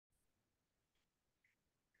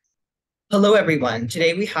Hello, everyone.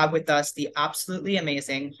 Today we have with us the absolutely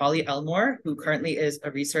amazing Holly Elmore, who currently is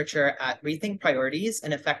a researcher at ReThink Priorities,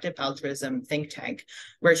 an Effective Altruism Think Tank,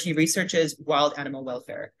 where she researches wild animal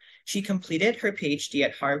welfare. She completed her PhD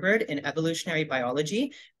at Harvard in Evolutionary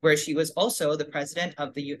Biology, where she was also the president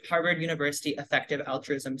of the Harvard University Effective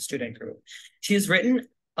Altruism Student Group. She has written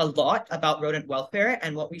a lot about rodent welfare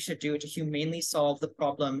and what we should do to humanely solve the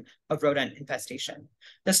problem of rodent infestation.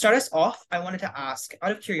 To start us off, I wanted to ask,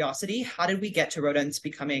 out of curiosity, how did we get to rodents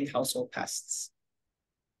becoming household pests?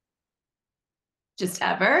 Just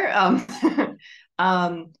ever.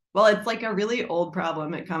 Well, it's like a really old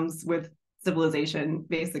problem. It comes with civilization,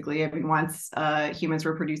 basically. I mean, once humans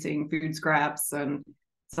were producing food scraps and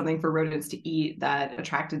something for rodents to eat that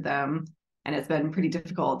attracted them, and it's been pretty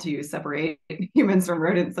difficult to separate humans from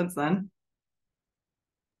rodents since then.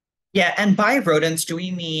 Yeah, and by rodents, do we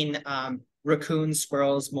mean raccoons,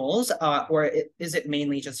 squirrels, moles, is it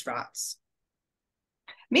mainly just rats?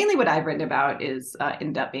 Mainly what I've written about is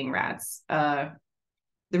ended up being rats. The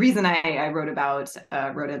reason I wrote about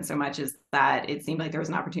rodents so much is that it seemed like there was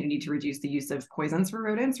an opportunity to reduce the use of poisons for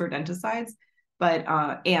rodents, rodenticides, but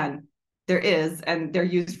and there is, and they're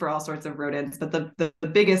used for all sorts of rodents, but the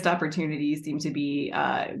biggest opportunities seem to be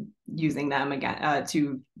using them again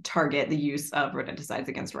to target the use of rodenticides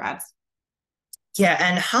against rats. Yeah,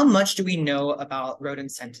 and how much do we know about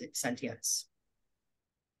rodent sentience?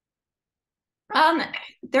 Um,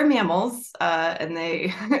 they're mammals, and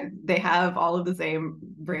they they have all of the same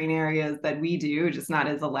brain areas that we do, just not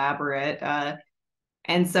as elaborate.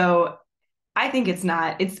 And so I think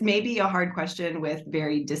it's maybe a hard question with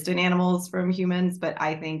very distant animals from humans, but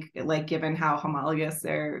I think like given how homologous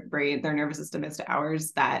their nervous system is to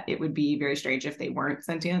ours, that it would be very strange if they weren't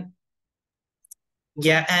sentient.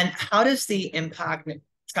 Yeah, and how does the impact,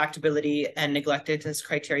 tractability, and neglectedness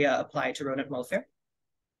criteria apply to rodent welfare?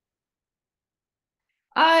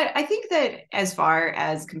 I think that as far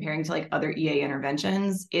as comparing to like other EA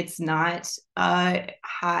interventions, it's not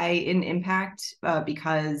high in impact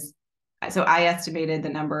because so I estimated the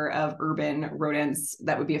number of urban rodents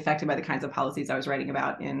that would be affected by the kinds of policies I was writing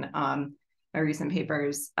about in my recent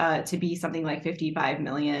papers to be something like 55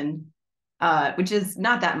 million, which is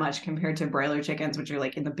not that much compared to broiler chickens, which are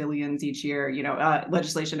like in the billions each year,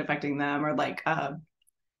 legislation affecting them or like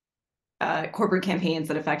corporate campaigns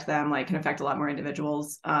that affect them, like can affect a lot more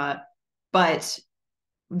individuals. But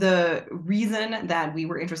the reason that we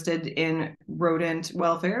were interested in rodent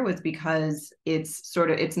welfare was because it's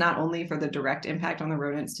not only for the direct impact on the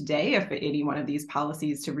rodents today if any one of these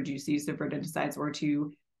policies to reduce the use of rodenticides were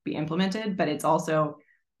to be implemented, but it's also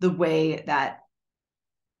the way that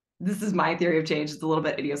this is my theory of change. It's a little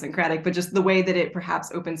bit idiosyncratic, but just the way that it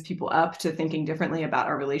perhaps opens people up to thinking differently about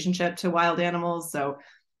our relationship to wild animals. So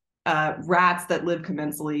rats that live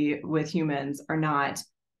commensally with humans are not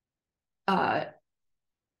uh,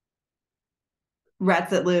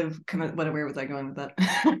 rats that live. Where was I going with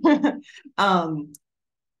that?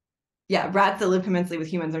 Yeah, rats that live commensally with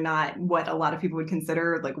humans are not what a lot of people would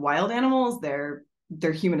consider like wild animals. They're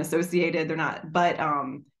human associated. They're not, but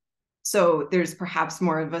so there's perhaps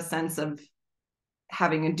more of a sense of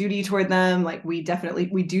having a duty toward them. Like we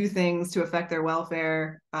do things to affect their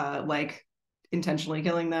welfare, like intentionally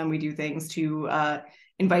killing them. We do things to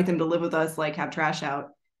invite them to live with us, like have trash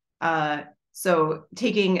out. So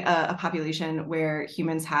taking a population where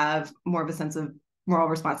humans have more of a sense of moral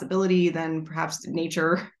responsibility than perhaps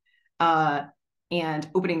nature, uh, and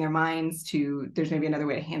opening their minds to there's maybe another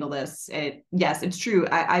way to handle this. Yes, it's true.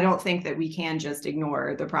 I don't think that we can just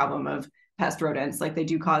ignore the problem of pest rodents. Like they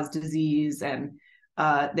do cause disease and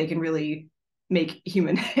they can really make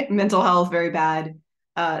human mental health very bad.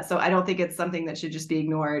 So I don't think it's something that should just be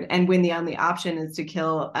ignored. And when the only option is to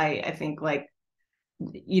kill, I think like,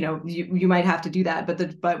 you might have to do that.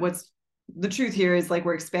 But what's the truth here is like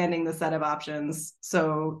we're expanding the set of options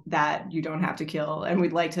so that you don't have to kill. And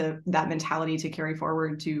we'd like that mentality to carry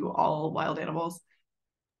forward to all wild animals.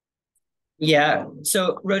 Yeah,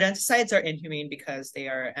 so rodenticides are inhumane because they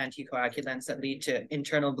are anticoagulants that lead to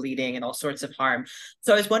internal bleeding and all sorts of harm.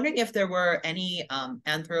 So I was wondering if there were any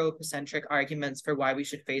anthropocentric arguments for why we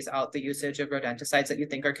should phase out the usage of rodenticides that you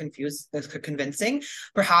think are convincing.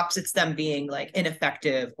 Perhaps it's them being like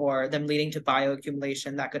ineffective or them leading to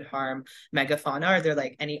bioaccumulation that could harm megafauna. Are there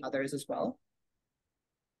like any others as well?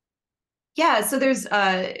 Yeah, so there's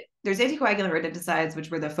anticoagulant rodenticides, which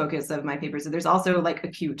were the focus of my paper. So there's also like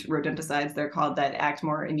acute rodenticides, they're called, that act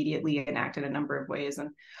more immediately and act in a number of ways.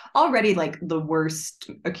 And already like the worst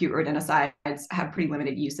acute rodenticides have pretty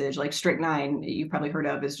limited usage. Like strychnine, you've probably heard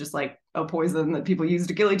of, is just like a poison that people use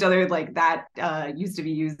to kill each other. Like that used to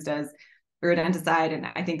be used as rodenticide, and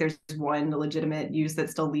I think there's one legitimate use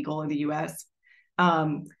that's still legal in the US.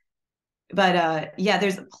 But yeah,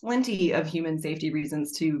 there's plenty of human safety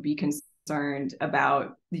reasons to be concerned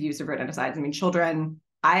about the use of rodenticides. I mean, children,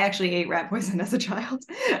 I actually ate rat poison as a child.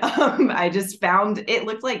 I just found it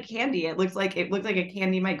looked like candy. It looked like a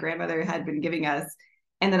candy my grandmother had been giving us.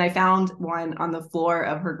 And then I found one on the floor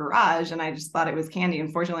of her garage, and I just thought it was candy.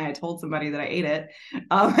 Unfortunately, I told somebody that I ate it,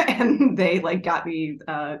 and they like got me,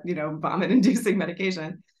 vomit-inducing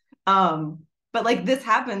medication. But like this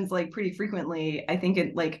happens like pretty frequently. I think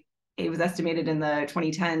it was estimated in the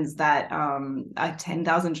 2010s that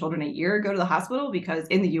 10,000 children a year go to the hospital because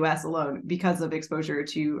in the US alone, because of exposure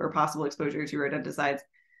to or possible exposure to rodenticides.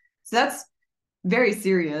 So that's very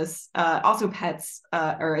serious. Also pets,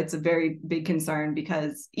 it's a very big concern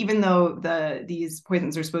because even though these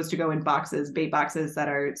poisons are supposed to go in boxes, bait boxes that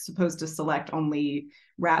are supposed to select only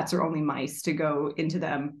rats or only mice to go into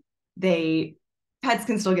them, pets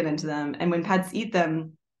can still get into them. And when pets eat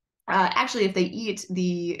them, actually, if they eat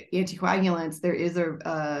the anticoagulants, there is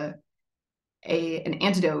an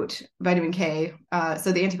antidote, vitamin K.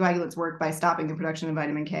 So the anticoagulants work by stopping the production of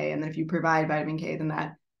vitamin K, and then if you provide vitamin K, then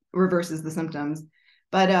that reverses the symptoms.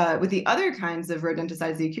 But with the other kinds of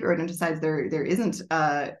rodenticides, the acute rodenticides, there isn't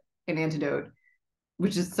an antidote.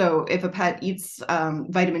 Which is so if a pet eats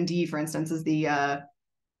vitamin D, for instance, is the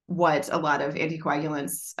what a lot of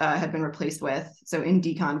anticoagulants have been replaced with. So in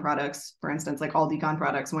decon products, for instance, like all decon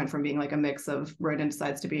products went from being like a mix of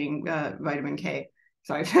rodenticides to being vitamin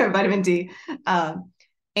D.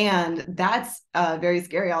 And that's very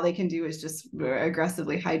scary. All they can do is just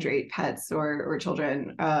aggressively hydrate pets or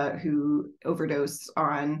children who overdose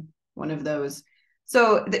on one of those.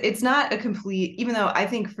 So it's not a complete, even though I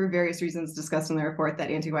think for various reasons discussed in the report that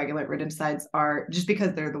anticoagulant rodenticides are, just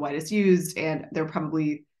because they're the widest used and they're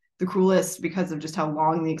probably the cruelest because of just how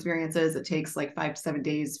long the experience is. It takes like 5 to 7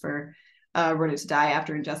 days for a rodent to die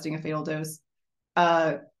after ingesting a fatal dose.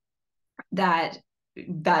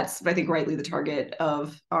 That's, I think, rightly the target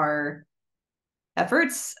of our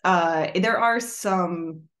efforts.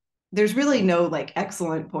 There's really no like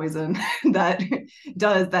excellent poison that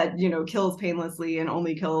kills painlessly and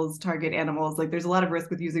only kills target animals. Like there's a lot of risk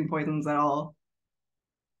with using poisons at all.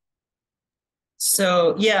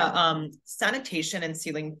 So yeah, sanitation and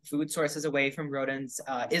sealing food sources away from rodents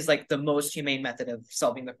is like the most humane method of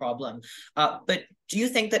solving the problem. But do you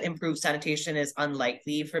think that improved sanitation is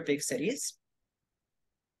unlikely for big cities?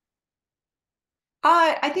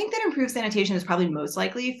 I think that improved sanitation is probably most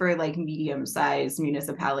likely for like medium-sized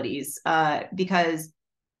municipalities, because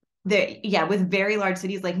with very large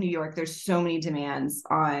cities like New York, there's so many demands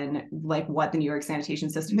on like what the New York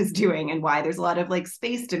sanitation system is doing and why. There's a lot of like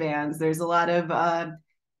space demands. There's a lot of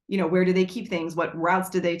where do they keep things? What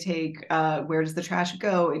routes do they take? Where does the trash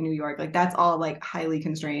go in New York? Like that's all like highly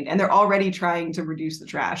constrained, and they're already trying to reduce the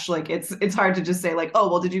trash. Like it's hard to just say like, oh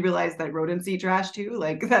well, did you realize that rodents eat trash too?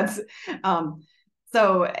 Like that's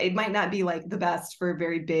so it might not be like the best for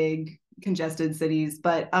very big congested cities,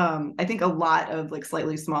 but I think a lot of like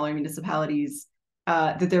slightly smaller municipalities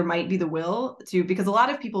that there might be the will to, because a lot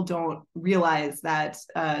of people don't realize that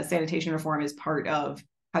sanitation reform is part of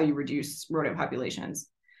how you reduce rodent populations.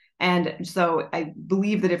 And so I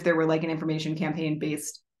believe that if there were like an information campaign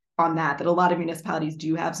based on that a lot of municipalities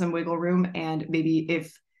do have some wiggle room, and maybe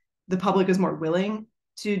if the public is more willing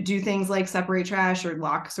to do things like separate trash or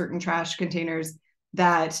lock certain trash containers,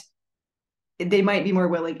 that they might be more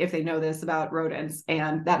willing if they know this about rodents,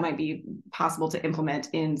 and that might be possible to implement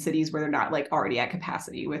in cities where they're not like already at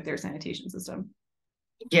capacity with their sanitation system.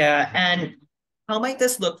 Yeah, and how might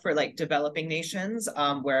this look for like developing nations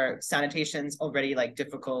where sanitation's already like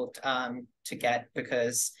difficult to get,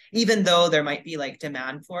 because even though there might be like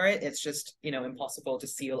demand for it, it's just, impossible to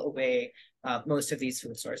seal away most of these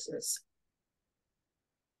food sources.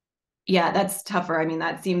 Yeah, that's tougher. I mean,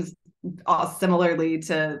 that seems similarly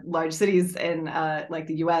to large cities in like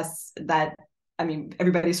the US, that I mean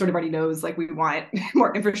everybody sort of already knows like we want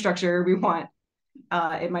more infrastructure, we want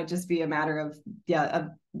it might just be a matter of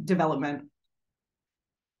development.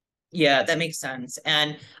 Yeah, that makes sense.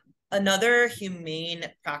 And another humane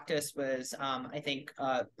practice was, I think,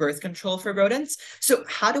 birth control for rodents. So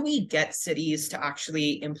how do we get cities to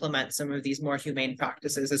actually implement some of these more humane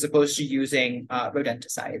practices as opposed to using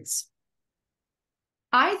rodenticides?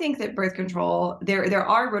 I think that birth control, there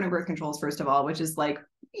are rodent birth controls, first of all, which is like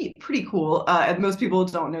pretty cool. Most people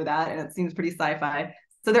don't know that, and it seems pretty sci-fi.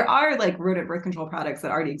 So there are like rodent birth control products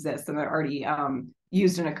that already exist and are already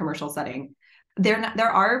used in a commercial setting.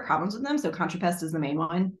 There are problems with them. So contrapest is the main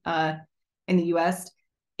one in the US.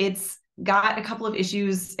 It's got a couple of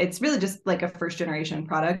issues. It's really just like a first generation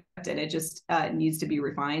product. and it just needs to be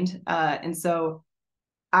refined. And so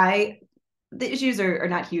the issues are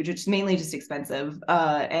not huge. It's mainly just expensive.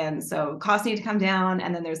 And so costs need to come down.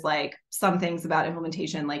 And then there's like some things about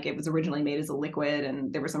implementation, like it was originally made as a liquid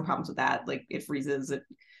and there were some problems with that. Like it freezes,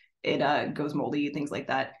 it goes moldy, things like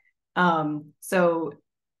that.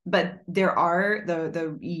 But there are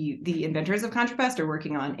the inventors of ContraPest are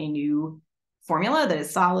working on a new formula that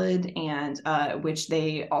is solid and which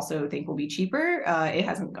they also think will be cheaper. It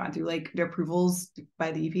hasn't gone through like the approvals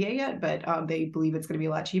by the EPA yet, but they believe it's going to be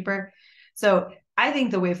a lot cheaper. So I think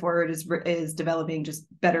the way forward is developing just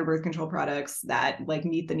better birth control products that like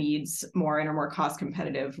meet the needs more and are more cost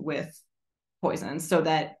competitive with poisons. So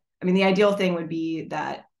that, I mean, the ideal thing would be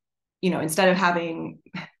that, instead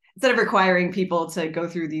of requiring people to go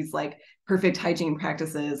through these like perfect hygiene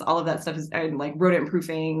practices, all of that stuff is, and like rodent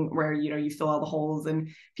proofing where, you fill all the holes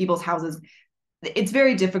in people's houses. It's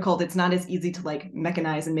very difficult. It's not as easy to like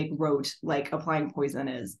mechanize and make rote like applying poison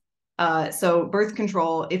is. So birth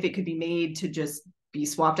control, if it could be made to just be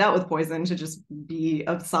swapped out with poison, to just be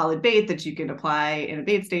a solid bait that you can apply in a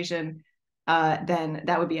bait station, then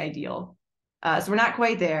that would be ideal. So we're not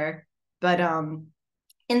quite there, but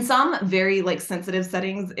in some very like sensitive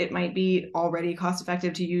settings, it might be already cost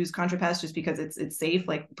effective to use ContraPest just because it's safe,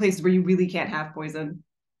 like places where you really can't have poison.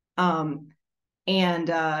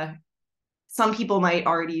 And some people might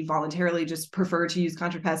already voluntarily just prefer to use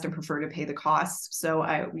ContraPest and prefer to pay the cost.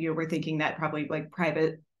 So we're thinking that probably like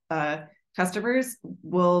private customers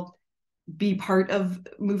will be part of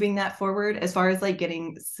moving that forward. As far as like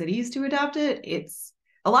getting cities to adopt it, it's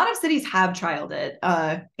a lot of cities have trialed it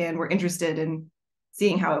and were interested in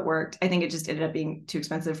seeing how it worked. I think it just ended up being too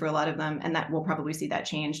expensive for a lot of them, and that we'll probably see that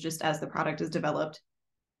change just as the product is developed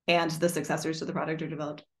and the successors to the product are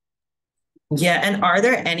developed. Yeah, and are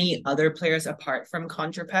there any other players apart from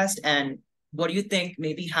ContraPest? And what do you think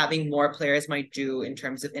maybe having more players might do in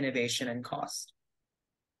terms of innovation and cost?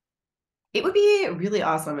 It would be really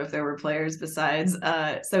awesome if there were players besides.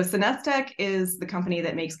 So Synestec is the company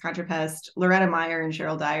that makes ContraPest. Loretta Meyer and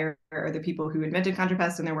Cheryl Dyer are the people who invented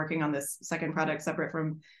ContraPest, and they're working on this second product separate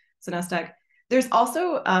from Synestec. There's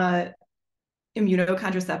also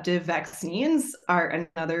immunocontraceptive vaccines are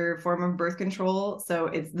another form of birth control. So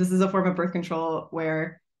this is a form of birth control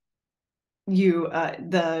where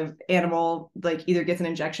the animal like either gets an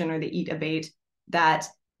injection or they eat a bait that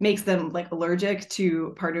makes them like allergic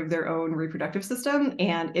to part of their own reproductive system,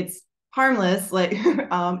 and it's harmless. Like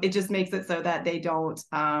it just makes it so that they don't.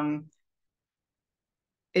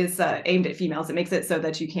 It's aimed at females. It makes it so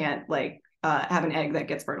that you can't like have an egg that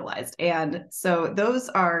gets fertilized, and so those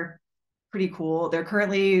are pretty cool. They're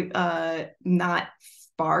currently not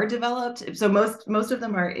far developed. So most of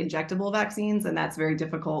them are injectable vaccines, and that's very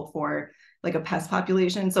difficult for like a pest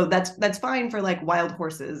population. So that's fine for like wild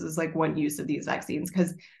horses is like one use of these vaccines,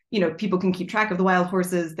 because people can keep track of the wild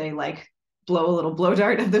horses. They like blow a little blow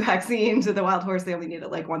dart of the vaccine to the wild horse. They only need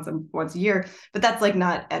it like once a year, but that's like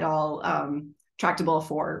not at all tractable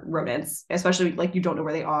for rodents, especially like you don't know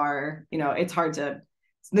where they are. It's hard to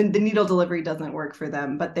the needle delivery doesn't work for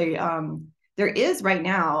them. But there is right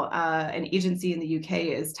now an agency in the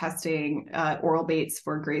UK is testing oral baits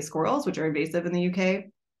for gray squirrels, which are invasive in the UK.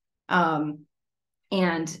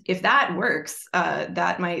 And if that works,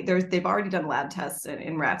 they've already done lab tests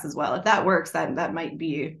in rats as well. If that works, that might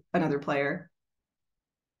be another player.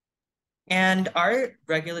 And are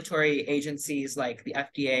regulatory agencies like the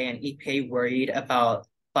FDA and EPA worried about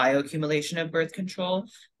bioaccumulation of birth control?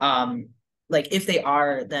 Like if they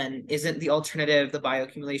are, then isn't the alternative the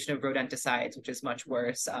bioaccumulation of rodenticides, which is much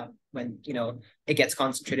worse when it gets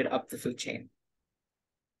concentrated up the food chain?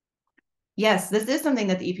 Yes, this is something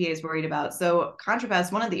that the EPA is worried about. So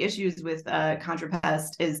ContraPest, one of the issues with ContraPest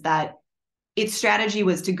is that its strategy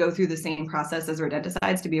was to go through the same process as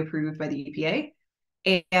rodenticides to be approved by the EPA.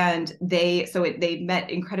 And they met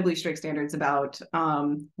incredibly strict standards about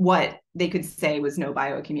what they could say was no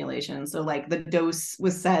bioaccumulation. So like the dose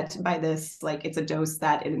was set by this, like it's a dose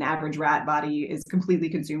that in an average rat body is completely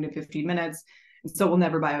consumed in 15 minutes. So will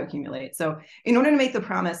never bioaccumulate. So in order to make the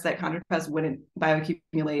promise that ContraPest wouldn't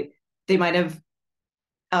bioaccumulate, they might have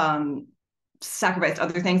sacrificed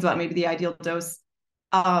other things about maybe the ideal dose.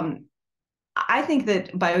 I think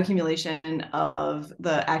that bioaccumulation of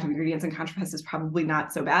the active ingredients in ContraPest is probably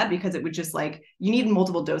not so bad, because it would just like, you need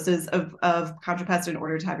multiple doses of ContraPest in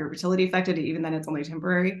order to have your fertility affected. Even then it's only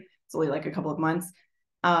temporary. It's only like a couple of months.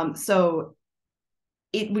 So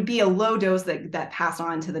it would be a low dose that passed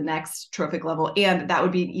on to the next trophic level. And that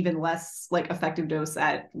would be an even less like effective dose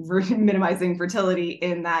at minimizing fertility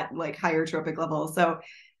in that like higher trophic level. So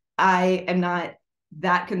I am not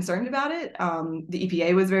that concerned about it. The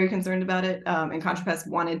EPA was very concerned about it, and ContraPest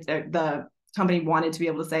the company wanted to be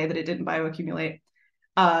able to say that it didn't bioaccumulate.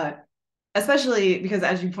 Especially because,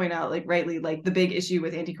 as you point out, like rightly, like the big issue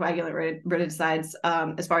with anticoagulant rodenticides,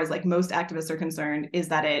 as far as like most activists are concerned, is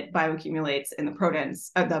that it bioaccumulates in the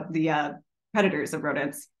rodents, the predators of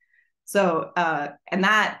rodents. So, and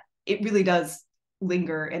that it really does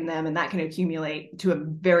linger in them, and that can accumulate to a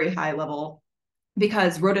very high level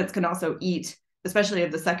because rodents can also eat, especially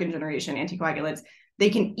of the second generation anticoagulants, they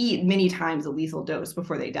can eat many times a lethal dose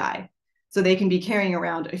before they die. So they can be carrying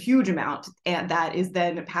around a huge amount, and that is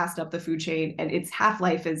then passed up the food chain, and its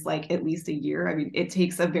half-life is like at least a year. I mean, it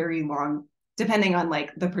takes a very long, depending on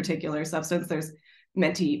like the particular substance. There's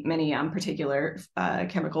many particular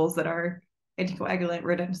chemicals that are anticoagulant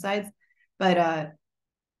rodenticides, but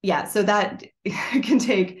yeah, so that can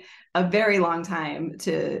take a very long time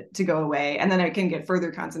to go away, and then it can get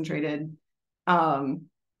further concentrated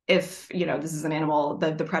if this is an animal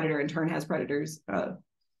that the predator in turn has predators.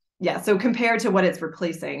 Yeah, so compared to what it's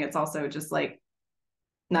replacing, it's also just like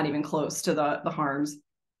not even close to the harms.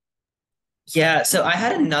 Yeah, so I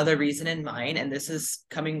had another reason in mind, and this is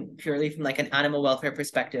coming purely from like an animal welfare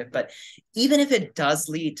perspective, but even if it does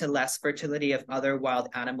lead to less fertility of other wild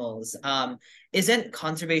animals, isn't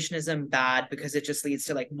conservationism bad because it just leads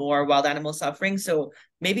to like more wild animal suffering? So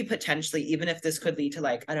maybe potentially, even if this could lead to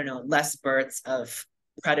like, I don't know, less births of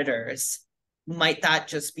predators, might that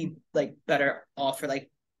just be like better off for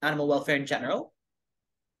like animal welfare in general?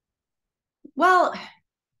 Well,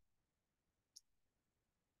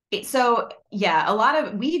 so yeah, a lot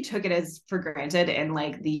of we took it as for granted in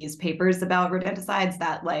like these papers about rodenticides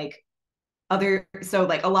that like so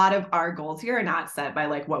like a lot of our goals here are not set by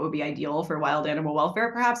like what would be ideal for wild animal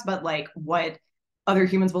welfare perhaps, but like what other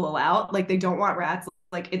humans will allow. Like they don't want rats.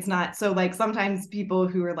 Like it's not so like sometimes people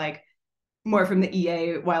who are like more from the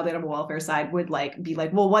EA wild animal welfare side would like be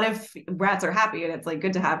like, well, what if rats are happy and it's like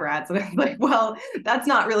good to have rats? And it's like, well, that's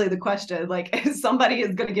not really the question. Like if somebody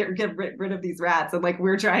is going to get rid of these rats, and like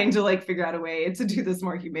we're trying to like figure out a way to do this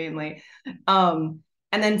more humanely. And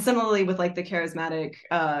then similarly with like the charismatic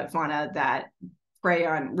fauna that prey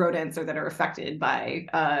on rodents or that are affected by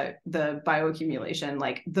the bioaccumulation,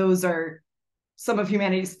 like those are some of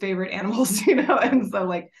humanity's favorite animals, and so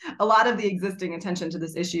like a lot of the existing attention to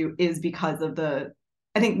this issue is because of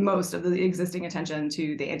I think most of the existing attention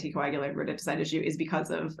to the anticoagulant rodenticide issue is because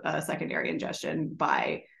of secondary ingestion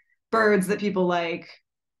by birds that people like.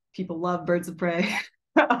 People love birds of prey.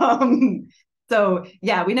 So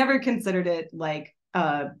yeah, we never considered it like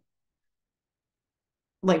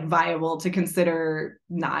viable to consider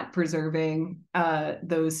not preserving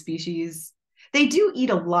those species. They do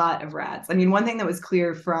eat a lot of rats. I mean, one thing that was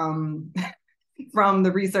clear from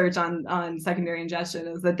the research on secondary ingestion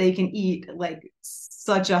is that they can eat like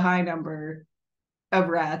such a high number of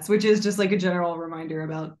rats, which is just like a general reminder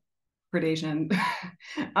about predation.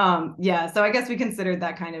 Yeah, so I guess we considered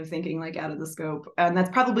that kind of thinking like out of the scope, and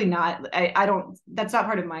that's probably not. I don't. That's not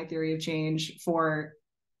part of my theory of change for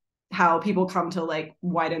how people come to like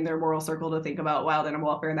widen their moral circle to think about wild animal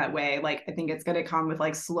welfare in that way. Like I think it's going to come with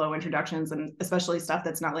like slow introductions, and especially stuff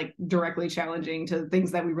that's not like directly challenging to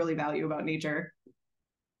things that we really value about nature.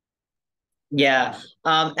 Yeah.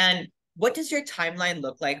 And what does your timeline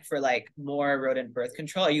look like for like more rodent birth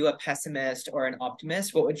control? Are you a pessimist or an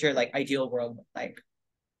optimist? What would your like ideal world look like?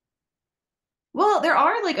 Well, there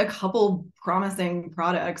are like a couple promising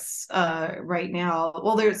products right now.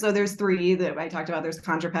 Well, there's three that I talked about. There's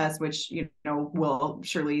ContraPest, which will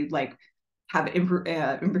surely like have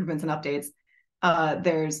improvements and updates.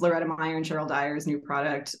 There's Loretta Meyer and Cheryl Dyer's new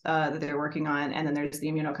product that they're working on, and then there's the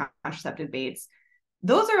immunocontraceptive baits.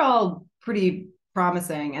 Those are all pretty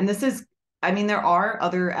promising, and I mean, there are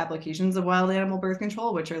other applications of wild animal birth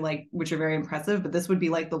control which are very impressive, but this would be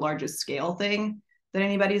like the largest scale thing that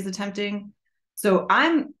anybody's attempting. So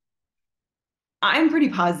I'm pretty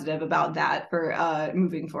positive about that for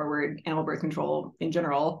moving forward animal birth control in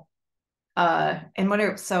general.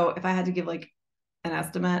 So if I had to give like an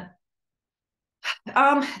estimate,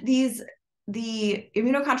 the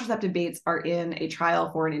immunocontraceptive baits are in a trial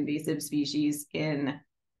for an invasive species in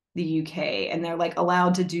the UK, and they're like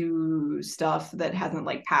allowed to do stuff that hasn't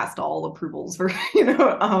like passed all approvals for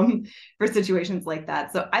for situations like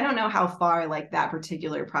that. So I don't know how far like that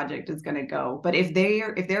particular project is going to go, but if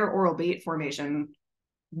their oral bait formation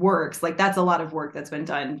works, like that's a lot of work that's been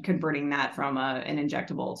done converting that from an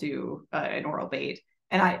injectable to an oral bait,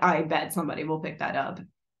 and I bet somebody will pick that up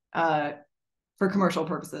for commercial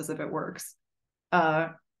purposes if it works,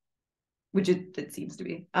 which it seems to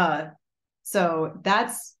be. So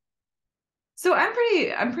So I'm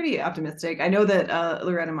pretty optimistic. I know that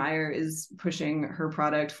Loretta Meyer is pushing her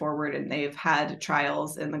product forward, and they've had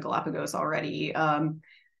trials in the Galapagos already.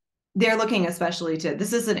 They're looking especially to,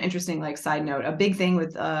 this is an interesting like side note. A big thing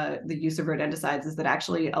with the use of rodenticides is that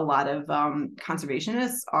actually a lot of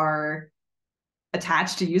conservationists are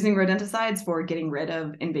attached to using rodenticides for getting rid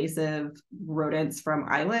of invasive rodents from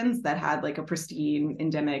islands that had like a pristine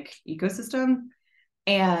endemic ecosystem.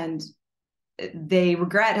 And they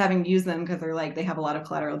regret having used them because they're like, they have a lot of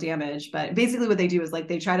collateral damage. But basically what they do is like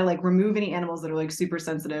they try to like remove any animals that are like super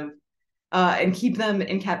sensitive and keep them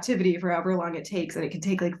in captivity for however long it takes. And it can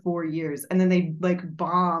take like 4 years. And then they like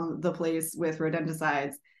bomb the place with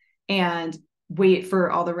rodenticides and wait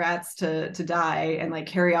for all the rats to die and like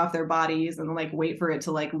carry off their bodies and like wait for it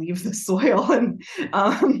to like leave the soil. And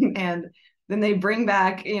then they bring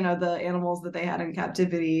back, you know, the animals that they had in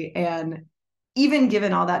captivity. And even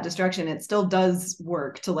given all that destruction, it still does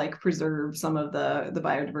work to like preserve some of the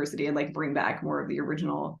biodiversity and like bring back more of the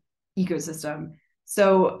original ecosystem.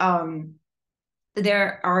 So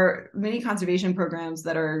there are many conservation programs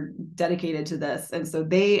that are dedicated to this. And so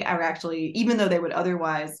they are actually, even though they would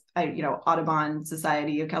otherwise, you know, Audubon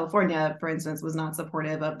Society of California, for instance, was not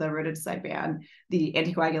supportive of the rodenticide ban, the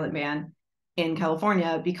anticoagulant ban in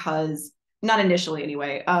California, because, not initially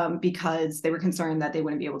anyway, because they were concerned that they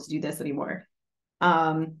wouldn't be able to do this anymore.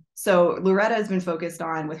 So Loretta has been focused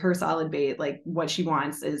on, with her solid bait, like what she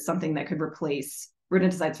wants is something that could replace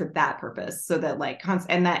rodenticides for that purpose. So that like,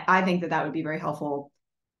 and that I think that that would be very helpful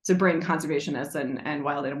to bring conservationists and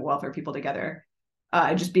wild animal welfare people together,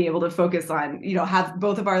 and just be able to focus on, you know, have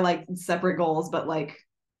both of our like separate goals, but like,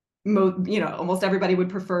 you know, almost everybody would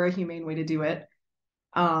prefer a humane way to do it.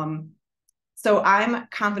 So I'm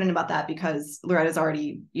confident about that because Loretta's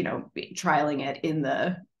already, you know, trialing it in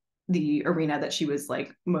the arena that she was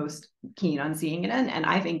like most keen on seeing it in. And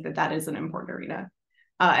I think that that is an important arena.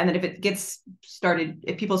 And that if it gets started,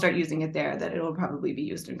 if people start using it there, that it'll probably be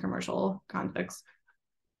used in commercial contexts.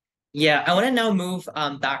 Yeah, I want to now move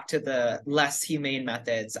back to the less humane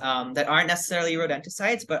methods that aren't necessarily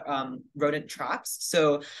rodenticides, but rodent traps.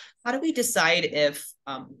 So how do we decide if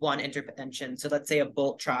one intervention, so let's say a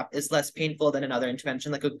bolt trap, is less painful than another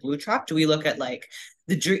intervention, like a glue trap? Do we look at like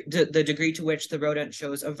the degree to which the rodent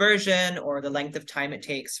shows aversion, or the length of time it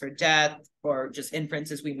takes for death, or just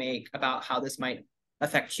inferences we make about how this might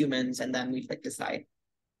affect humans, and then we like decide?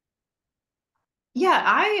 Yeah,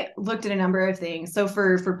 I looked at a number of things. So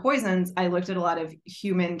for poisons, I looked at a lot of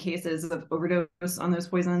human cases of overdose on those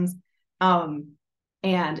poisons.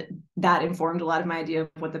 And that informed a lot of my idea of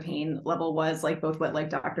what the pain level was, like both what like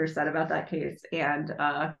doctors said about that case and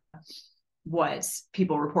what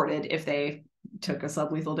people reported if they took a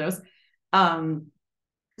sublethal dose.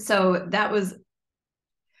 So that was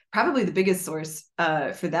probably the biggest source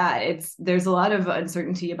for that. There's a lot of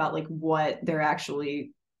uncertainty about like what they're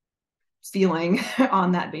actually feeling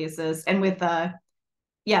on that basis. And with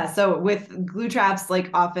yeah, so with glue traps,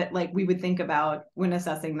 like often like we would think about when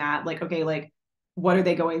assessing that, like, okay, like what are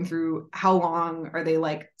they going through? How long are they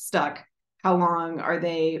like stuck? How long are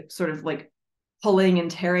they sort of like pulling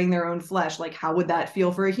and tearing their own flesh? Like how would that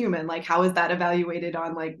feel for a human? Like how is that evaluated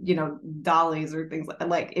on like, you know, dollies or things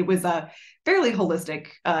like it was a fairly holistic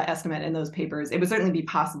estimate in those papers. It would certainly be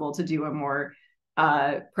possible to do a more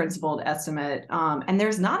principled estimate. And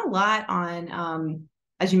there's not a lot on,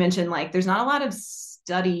 as you mentioned, like there's not a lot of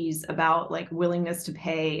studies about like willingness to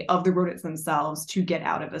pay of the rodents themselves to get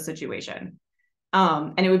out of a situation.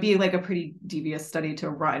 And it would be like a pretty devious study to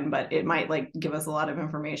run, but it might like give us a lot of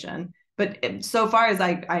information. But so far as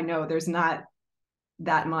I know, there's not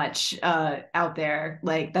that much out there.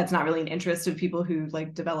 Like that's not really an interest of people who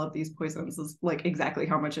like develop these poisons, is like exactly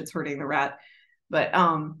how much it's hurting the rat. But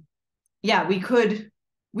yeah,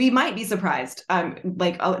 we might be surprised.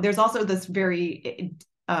 Like there's also this very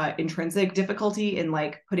intrinsic difficulty in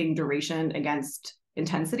like putting duration against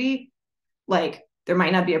intensity. Like there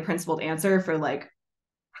might not be a principled answer for like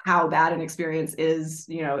how bad an experience is,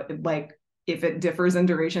 you know, like if it differs in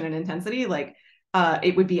duration and intensity, like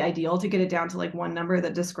it would be ideal to get it down to like one number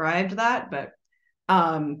that described that. But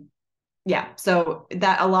yeah, so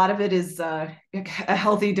that a lot of it is a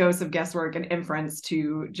healthy dose of guesswork and inference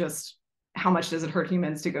to just how much does it hurt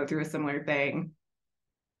humans to go through a similar thing.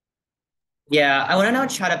 Yeah, I want to now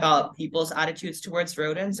chat about people's attitudes towards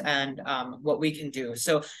rodents and what we can do.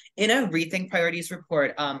 So, in a ReThink Priorities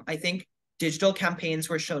report, I think digital campaigns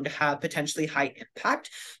were shown to have potentially high impact.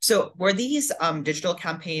 So, were these digital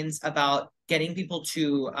campaigns about getting people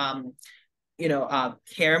to,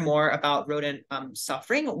 care more about rodent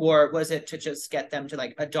suffering, or was it to just get them to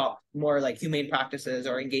like adopt more like humane practices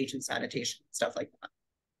or engage in sanitation stuff like that?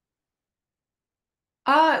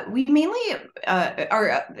 We mainly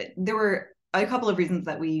there were a couple of reasons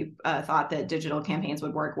that we thought that digital campaigns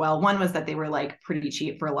would work well. One was that they were like pretty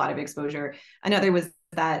cheap for a lot of exposure. Another was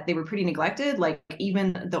that they were pretty neglected. Like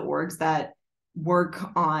even the orgs that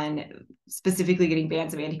work on specifically getting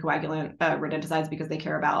bans of anticoagulant rodenticides because they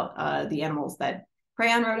care about the animals that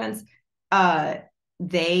prey on rodents,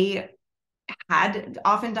 they had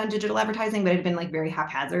often done digital advertising, but it had been like very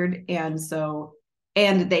haphazard. And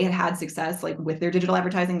they had success like with their digital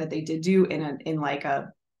advertising that they did do in like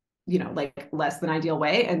a, like less than ideal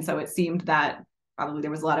way. And so it seemed that probably there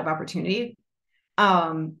was a lot of opportunity.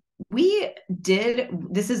 We did,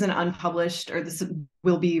 this is an unpublished, or this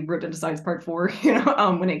will be rodenticides part 4,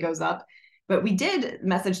 when it goes up. But we did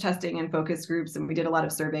message testing and focus groups, and we did a lot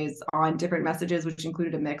of surveys on different messages, which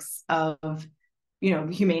included a mix of,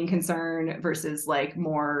 humane concern versus like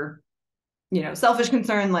more, selfish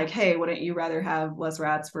concern, like, hey, wouldn't you rather have less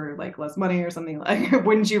rats for like less money or something? Like,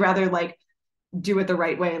 wouldn't you rather like do it the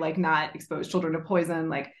right way, like not expose children to poison?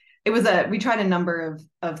 Like we tried a number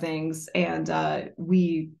of things, and how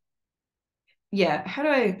do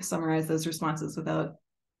I summarize those responses without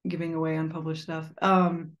giving away unpublished stuff?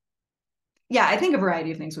 I think a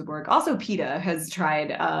variety of things would work. Also, PETA has tried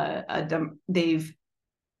they've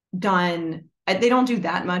done, they don't do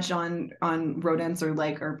that much on rodents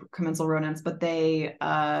or commensal rodents, but they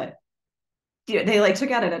like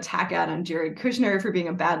took out an attack ad on Jared Kushner for being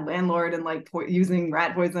a bad landlord and like using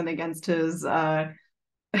rat poison against his on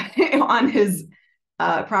his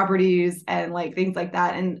properties and like things like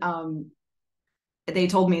that. And they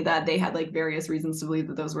told me that they had like various reasons to believe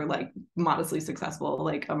that those were like modestly successful,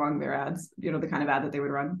 like among their ads, the kind of ad that they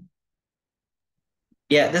would run.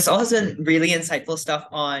 Yeah, this all has been really insightful stuff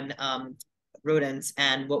on rodents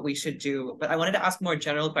and what we should do. But I wanted to ask more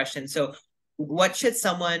general questions. So what should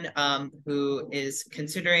someone who is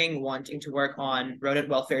considering wanting to work on rodent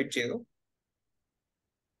welfare do?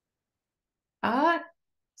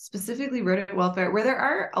 Specifically rodent welfare, where there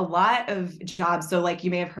are a lot of jobs. So like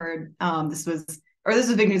you may have heard, this was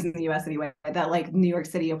big news in the US anyway, that like New York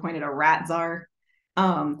City appointed a rat czar.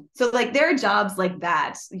 So like there are jobs like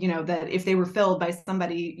that, that if they were filled by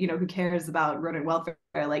somebody, who cares about rodent welfare,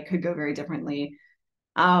 like could go very differently.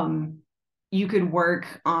 You could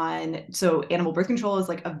work on, so animal birth control is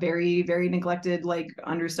like a very, very neglected, like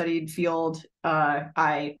understudied field.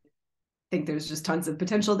 I think there's just tons of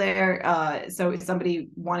potential there. So if somebody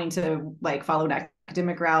wanting to like follow an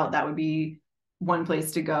academic route, that would be one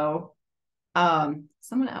place to go.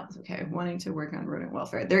 Someone else, okay, wanting to work on rodent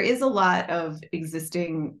welfare. There is a lot of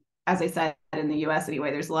existing, as I said, in the US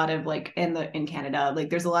anyway, there's a lot of like in Canada, like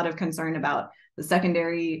there's a lot of concern about the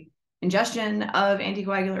secondary ingestion of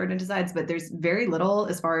anticoagulant rodenticides, but there's very little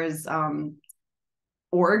as far as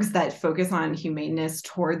orgs that focus on humaneness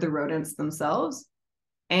toward the rodents themselves.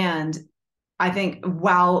 And I think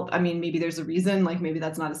maybe there's a reason, like maybe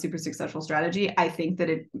that's not a super successful strategy. I think that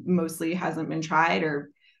it mostly hasn't been tried, or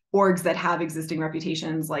orgs that have existing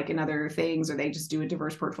reputations like in other things, or they just do a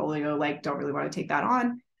diverse portfolio, like don't really want to take that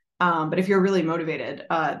on. But if you're really motivated,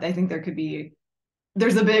 I think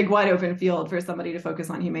there's a big wide open field for somebody to focus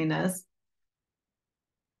on humaneness.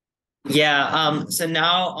 Yeah, so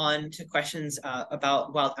now on to questions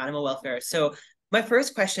about wild animal welfare. So my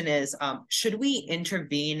first question is, should we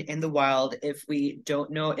intervene in the wild if we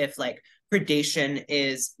don't know if like predation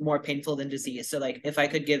is more painful than disease? So like if I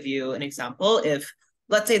could give you an example, if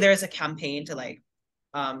let's say there's a campaign to like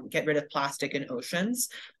get rid of plastic in oceans,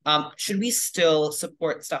 should we still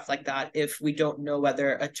support stuff like that if we don't know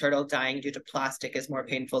whether a turtle dying due to plastic is more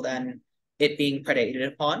painful than it being predated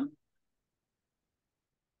upon?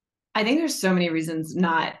 I think there's so many reasons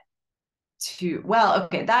not to. Well,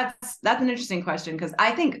 okay, that's an interesting question, because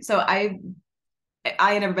I think so. I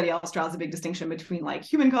and everybody else draws a big distinction between like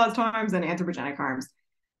human caused harms and anthropogenic harms,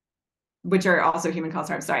 which are also human caused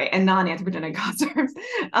harms, sorry, and non-anthropogenic caused harms.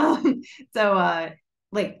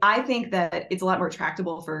 Like I think that it's a lot more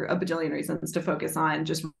tractable for a bajillion reasons to focus on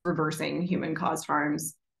just reversing human caused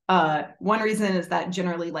harms. One reason is that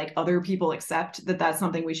generally like other people accept that that's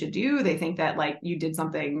something we should do. They think that like you did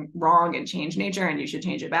something wrong and changed nature and you should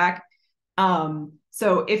change it back.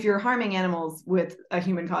 So if you're harming animals with a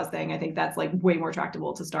human caused thing, I think that's like way more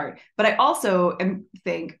tractable to start. But I also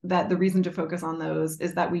think that the reason to focus on those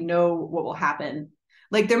is that we know what will happen.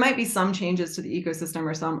 Like there might be some changes to the ecosystem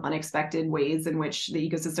or some unexpected ways in which the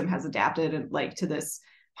ecosystem has adapted and like to this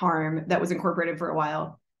harm that was incorporated for a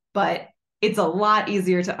while. But it's a lot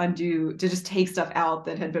easier to undo, to just take stuff out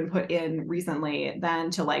that had been put in recently than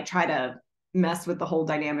to like try to mess with the whole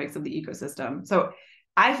dynamics of the ecosystem. So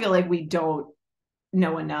I feel like we don't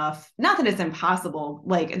know enough. Not that it's impossible.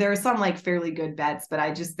 Like there are some like fairly good bets, but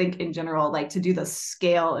I just think in general, like to do the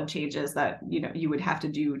scale of changes that, you know, you would have to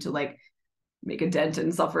do to like make a dent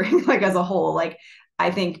in suffering, like as a whole, like I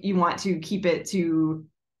think you want to keep it to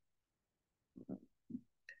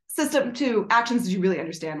actions that you really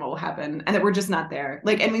understand what will happen and that we're just not there.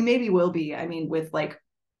 Like, and we maybe will be, I mean, with like,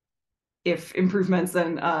 if improvements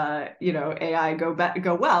and you know, AI go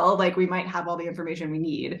well, like we might have all the information we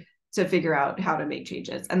need to figure out how to make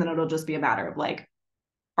changes. And then it'll just be a matter of like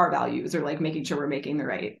our values or like making sure we're making the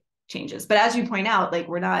right changes. But as you point out, like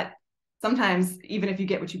we're not, sometimes even if you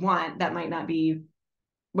get what you want, that might not be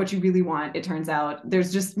what you really want. It turns out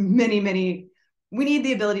there's just many, we need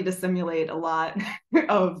the ability to simulate a lot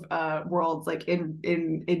of worlds like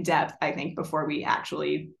in depth, I think, before we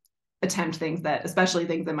actually attempt things that, especially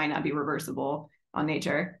things that might not be reversible on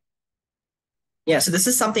nature. Yeah, so this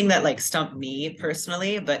is something that like stumped me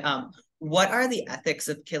personally, but what are the ethics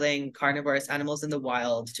of killing carnivorous animals in the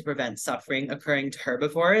wild to prevent suffering occurring to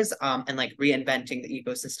herbivores, and like reinventing the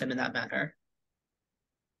ecosystem in that manner?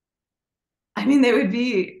 I mean, they would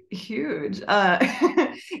be huge.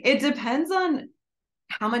 It depends on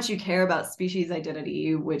how much you care about species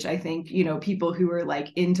identity, which I think, you know, people who are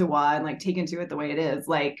like into WA and like taken to it the way it is,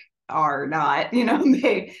 like are not, you know,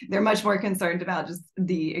 they're much more concerned about just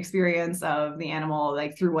the experience of the animal,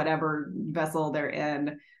 like through whatever vessel they're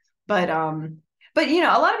in. But you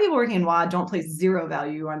know, a lot of people working in WA don't place zero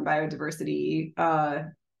value on biodiversity.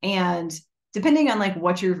 And depending on like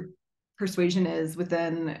what your persuasion is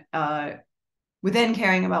within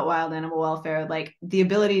caring about wild animal welfare, like the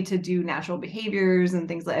ability to do natural behaviors and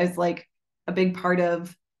things like is like a big part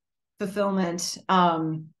of fulfillment.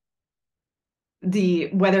 The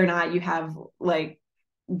whether or not you have like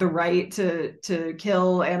the right to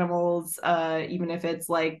kill animals, even if it's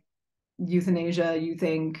like euthanasia, you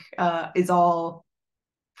think is all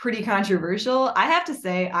pretty controversial. I have to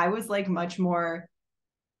say, I was like much more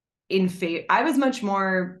in favor. I was much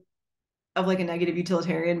more of like a negative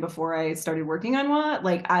utilitarian before I started working on what.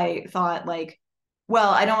 Like I thought like, well,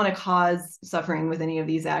 I don't want to cause suffering with any of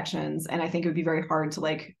these actions. And I think it would be very hard to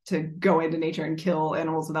like to go into nature and kill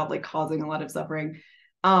animals without like causing a lot of suffering.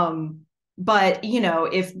 But you know,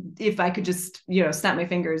 if I could just, you know, snap my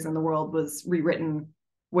fingers and the world was rewritten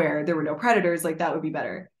where there were no predators, like that would be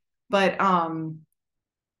better. But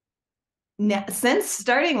since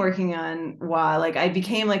starting working on WA, like I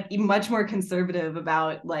became like much more conservative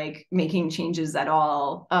about like making changes at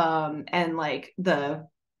all. And like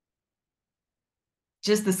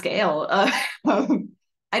just the scale.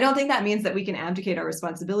 I don't think that means that we can abdicate our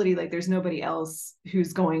responsibility. Like there's nobody else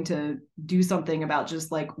who's going to do something about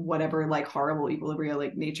just like whatever like horrible equilibria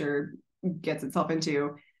like nature gets itself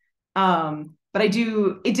into. But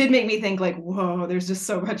it did make me think like, whoa, there's just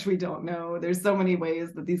so much we don't know. There's so many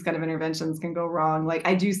ways that these kind of interventions can go wrong. Like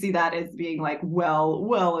I do see that as being like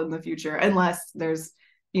well in the future, unless there's,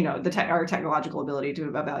 you know, our technological ability to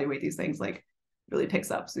evaluate these things like really picks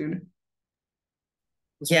up soon.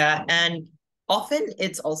 Yeah, and often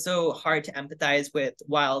it's also hard to empathize with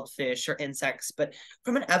wild fish or insects, but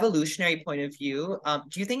from an evolutionary point of view,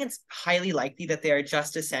 do you think it's highly likely that they are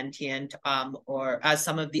just as sentient, or as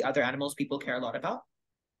some of the other animals people care a lot about?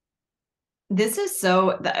 This is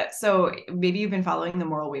so maybe you've been following the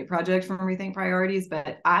Moral Weight Project from Rethink Priorities,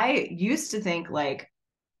 but I used to think like,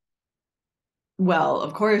 well,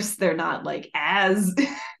 of course they're not like as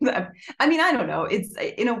I mean, I don't know. It's,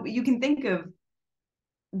 you know, you can think of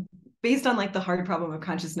based on like the hard problem of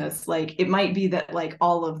consciousness, like it might be that like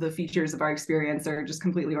all of the features of our experience are just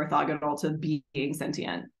completely orthogonal to being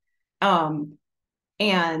sentient.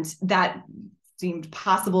 And that seemed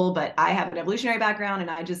possible, but I have an evolutionary background and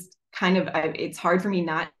I just it's hard for me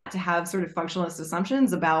not to have sort of functionalist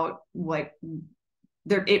assumptions about like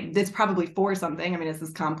it's probably for something. I mean, it's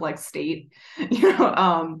this complex state, you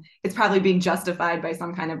know, it's probably being justified by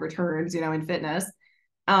some kind of returns, you know, in fitness.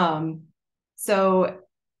 So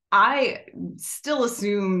I still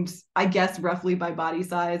assumed, I guess, roughly by body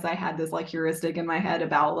size, I had this like heuristic in my head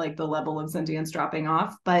about like the level of sentience dropping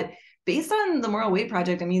off. But based on the Moral Weight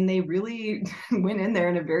Project, I mean, they really went in there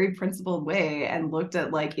in a very principled way and looked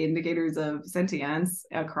at like indicators of sentience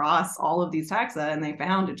across all of these taxa, and they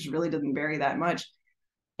found it just really doesn't vary that much.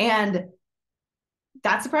 And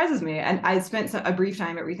that surprises me. And I spent a brief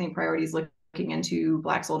time at Rethink Priorities looking into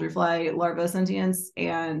black soldier fly larva sentience,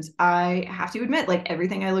 and I have to admit, like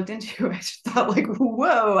everything I looked into, I just thought like,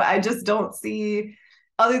 whoa, I just don't see,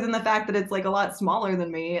 other than the fact that it's like a lot smaller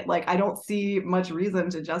than me, like I don't see much reason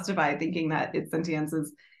to justify thinking that its sentience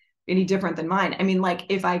is any different than mine. I mean, like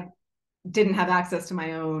if I didn't have access to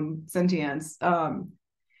my own sentience,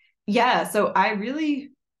 Yeah, so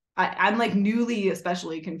I'm like newly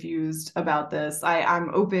especially confused about this.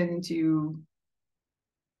 I'm open to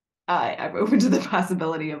the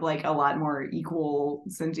possibility of like a lot more equal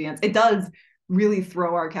sentience. It does really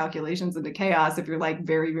throw our calculations into chaos if you're like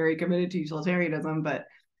very, very committed to utilitarianism. But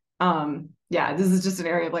yeah, this is just an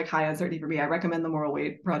area of like high uncertainty for me. I recommend the Moral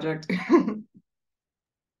Weight Project.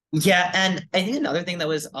 Yeah, and I think another thing that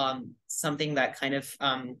was something that kind of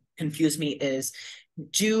confused me is,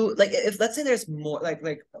 do like, if let's say there's more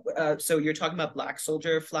so you're talking about black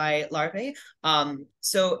soldier fly larvae.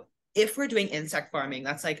 So if we're doing insect farming,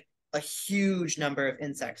 that's like a huge number of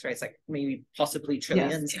insects, right? It's like maybe possibly Yes,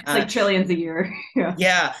 trillions. it's like trillions a year. Yeah.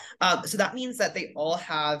 Yeah. So that means that they all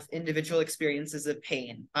have individual experiences of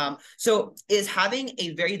pain. So is having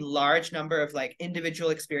a very large number of like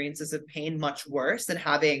individual experiences of pain much worse than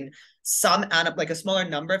having like a smaller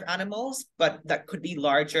number of animals, but that could be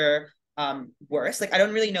larger, worse? Like, I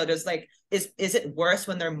don't really know. Is it worse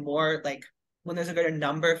when they're more like, when there's a greater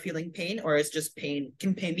number feeling pain, or is just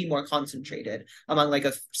can pain be more concentrated among like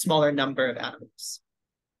a smaller number of animals?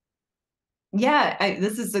 Yeah,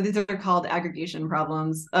 these are called aggregation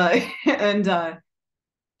problems. And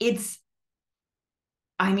it's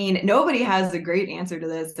I mean, nobody has a great answer to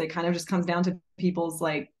this. It kind of just comes down to people's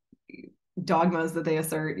like dogmas that they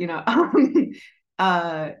assert, you know.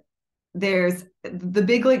 uh there's the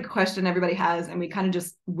big like question everybody has, and we kind of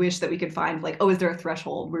just wish that we could find like, oh, is there a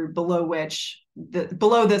threshold where below which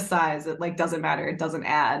below this size it like doesn't matter, it doesn't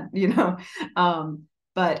add, you know.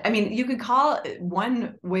 But I mean, you could call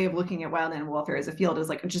one way of looking at wild animal welfare as a field is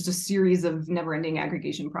like just a series of never-ending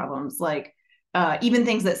aggregation problems, like even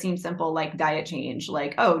things that seem simple like diet change,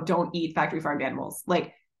 like, oh, don't eat factory farmed animals.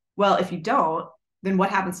 Like, well, if you don't, then what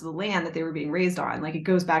happens to the land that they were being raised on? Like, it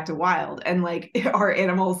goes back to wild, and like, are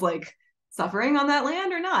animals like suffering on that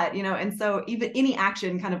land or not, you know? And so even any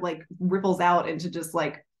action kind of like ripples out into just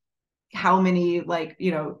like how many like,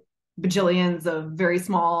 you know, bajillions of very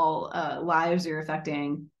small lives you're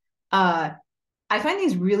affecting. I find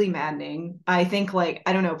these really maddening. I think like,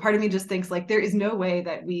 I don't know, part of me just thinks like there is no way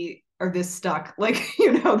that we are this stuck, like,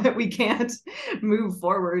 you know, that we can't move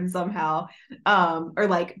forward somehow, or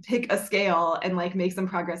like pick a scale and like make some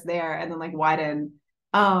progress there and then like widen.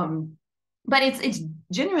 But it's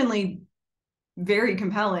genuinely very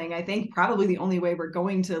compelling. I think probably the only way we're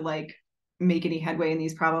going to like make any headway in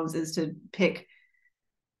these problems is to pick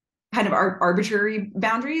kind of arbitrary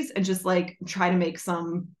boundaries and just like try to make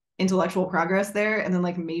some intellectual progress there, and then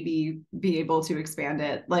like maybe be able to expand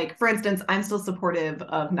it. Like, for instance, I'm still supportive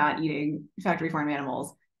of not eating factory farm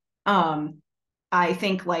animals. um I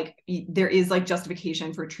think like there is like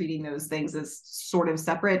justification for treating those things as sort of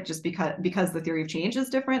separate, just because the theory of change is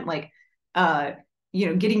different. Like, uh you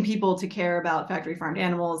know, getting people to care about factory farmed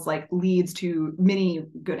animals like leads to many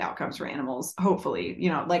good outcomes for animals, hopefully. You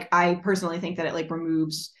know, like I personally think that it like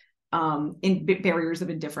removes barriers of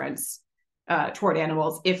indifference toward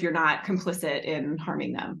animals if you're not complicit in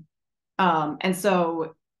harming them. And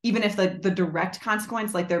so even if the direct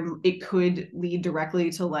consequence, like there, it could lead directly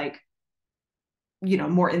to like, you know,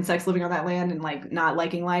 more insects living on that land and like not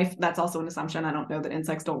liking life. That's also an assumption. I don't know that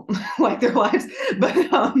insects don't like their lives,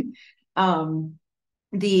 but um,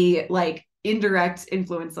 the like indirect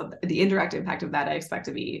influence of the indirect impact of that, I expect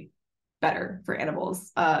to be better for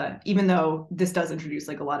animals, even though this does introduce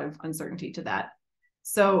like a lot of uncertainty to that.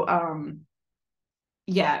 So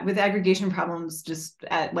yeah, with aggregation problems, just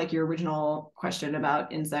at like your original question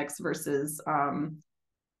about insects versus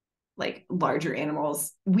like larger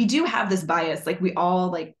animals, we do have this bias. Like we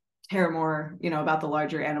all like care more, you know, about the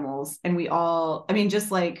larger animals, and we all, I mean,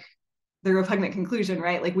 just like the repugnant conclusion,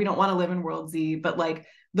 right? Like we don't want to live in world Z, but like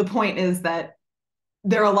the point is that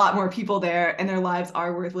there are a lot more people there and their lives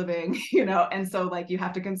are worth living, you know? And so like you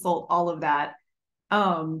have to consult all of that.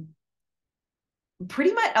 Um,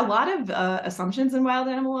 Pretty much a lot of assumptions in wild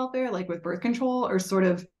animal welfare, like with birth control, are sort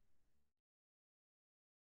of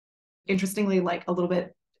interestingly like a little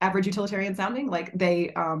bit average utilitarian sounding. Like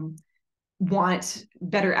they want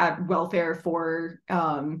better welfare for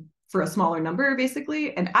a smaller number,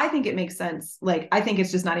 basically. And I think it makes sense. Like I think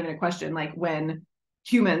it's just not even a question. Like when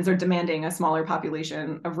humans are demanding a smaller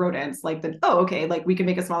population of rodents, like that, oh, okay, like we can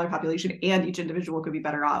make a smaller population and each individual could be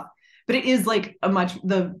better off. But it is like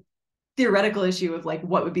the theoretical issue of like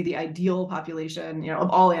what would be the ideal population, you know, of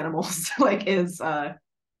all animals, like is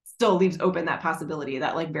still leaves open that possibility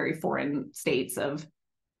that like very foreign states of,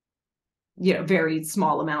 you know, very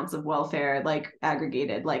small amounts of welfare like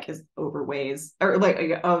aggregated like is overweighs or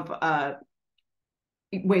like of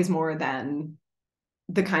weighs more than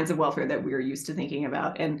the kinds of welfare that we're used to thinking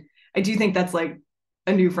about. And I do think that's like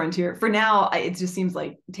a new frontier. For now, it just seems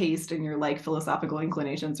like taste and your like philosophical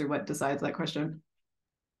inclinations are what decides that question.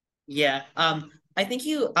 Yeah. I think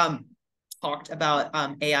you talked about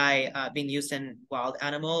AI being used in wild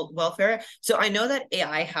animal welfare. So I know that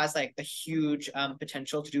AI has like a huge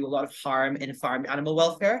potential to do a lot of harm in farm animal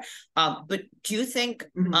welfare. But do you think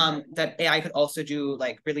that AI could also do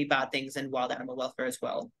like really bad things in wild animal welfare as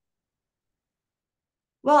well?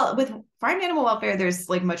 Well, with farm animal welfare, there's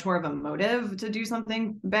like much more of a motive to do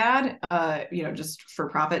something bad, just for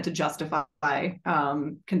profit to justify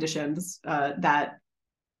conditions that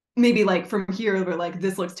maybe like from here we're like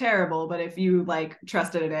this looks terrible, but if you like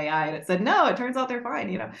trusted an AI and it said no, it turns out they're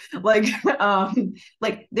fine, like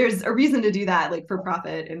like there's a reason to do that, like for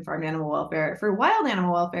profit in farm animal welfare. For wild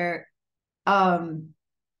animal welfare, um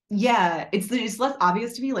yeah, it's less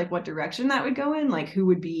obvious to me like what direction that would go in, like who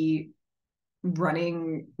would be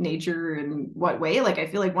running nature in what way. Like I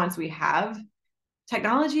feel like once we have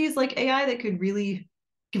technologies like AI that could really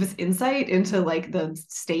give us insight into like the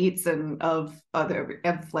states and of other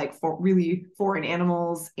of like really foreign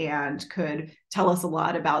animals, and could tell us a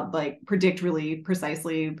lot about like predict really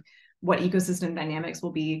precisely what ecosystem dynamics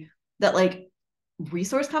will be, that like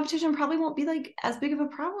resource competition probably won't be like as big of a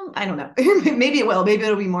problem. I don't know. Maybe it will, maybe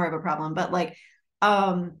it'll be more of a problem, but like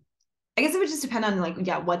I guess it would just depend on like,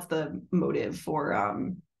 yeah, what's the motive for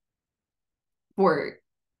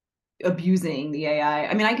abusing the AI.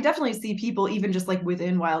 I mean, I could definitely see people even just like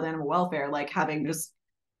within wild animal welfare, like having just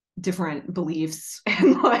different beliefs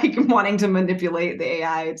and like wanting to manipulate the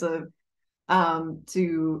AI to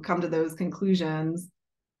come to those conclusions.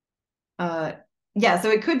 Yeah, so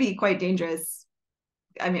it could be quite dangerous.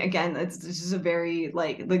 I mean, again, it's just a very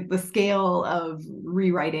like the scale of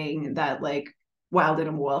rewriting that like wild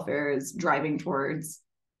animal welfare is driving towards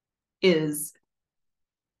is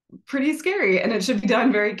pretty scary, and it should be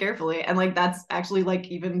done very carefully. And like that's actually like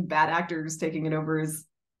even bad actors taking it over is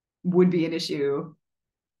would be an issue.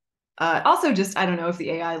 Also, just I don't know if the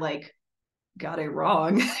AI like got it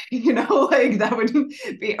wrong, like that would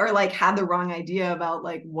be, or like had the wrong idea about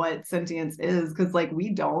like what sentience is, because like we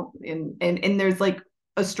don't, and there's like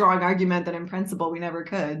a strong argument that in principle we never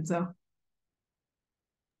could. So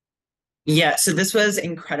Yeah, so this was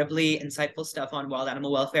incredibly insightful stuff on wild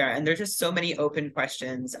animal welfare, and there's just so many open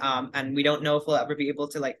questions, and we don't know if we'll ever be able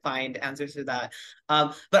to like find answers to that.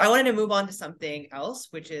 But I wanted to move on to something else,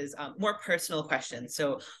 which is more personal questions.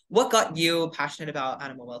 So, what got you passionate about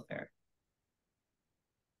animal welfare?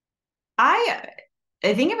 I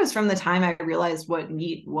I think it was from the time I realized what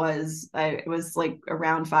meat was. It was like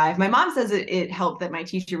around 5. My mom says it helped that my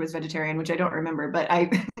teacher was vegetarian, which I don't remember, but I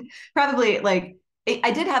probably like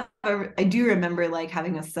I did have I do remember like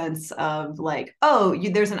having a sense of like, oh,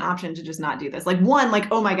 there's an option to just not do this. Like one, like,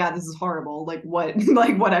 oh my God, this is horrible. Like what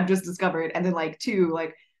like what I've just discovered. And then like two,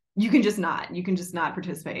 like you can just not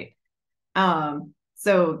participate.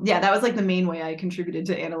 So yeah, that was like the main way I contributed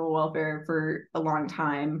to animal welfare for a long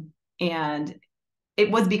time. And it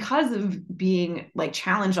was because of being like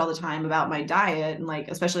challenged all the time about my diet, and like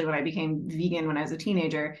especially when I became vegan when I was a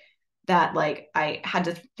teenager, that like I had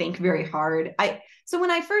to think very hard. So when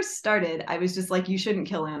I first started, I was just like, you shouldn't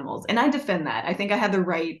kill animals, and I defend that. I think I had the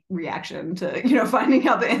right reaction to finding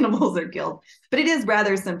out the animals are killed, but it is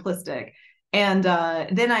rather simplistic. And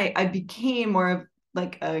then I became more of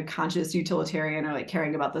like a conscious utilitarian, or like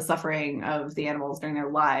caring about the suffering of the animals during their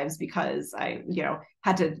lives, because I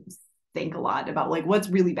had to think a lot about like what's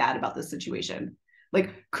really bad about this situation. Like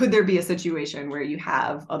could there be a situation where you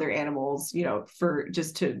have other animals for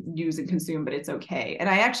just to use and consume, but it's okay? And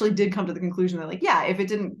I actually did come to the conclusion that like, yeah, if it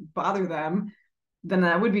didn't bother them, then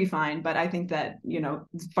that would be fine. But I think that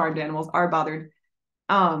farmed animals are bothered.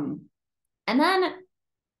 And then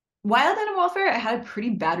wild animal welfare I had a pretty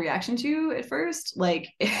bad reaction to at first, like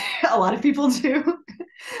a lot of people do.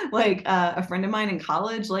 Like a friend of mine in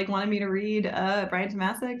college like wanted me to read Brian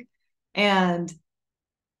Tomasic, and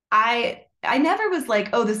I never was like,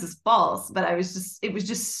 oh, this is false, but it was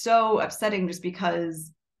just so upsetting, just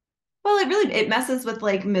because, well, it messes with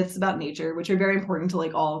like myths about nature, which are very important to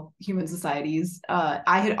like all human societies.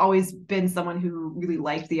 I had always been someone who really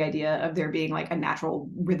liked the idea of there being like a natural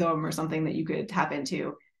rhythm or something that you could tap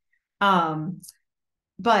into.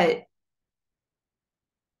 But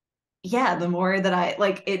yeah, the more that I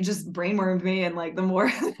like, it just brainwormed me, and like the more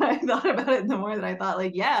that I thought about it, the more that I thought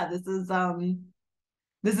like, yeah, this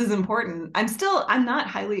is important. I'm not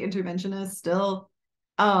highly interventionist still.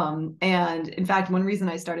 And in fact, one reason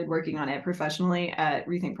I started working on it professionally at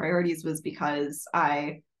ReThink Priorities was because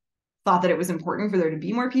I thought that it was important for there to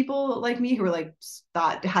be more people like me who were like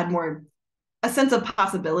thought had more a sense of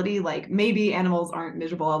possibility, like maybe animals aren't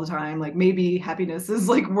miserable all the time, like maybe happiness is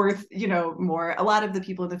like worth, you know, more. A lot of the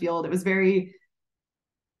people in the field, it was very,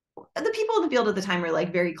 the people in the field at the time were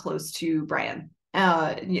like very close to Brian,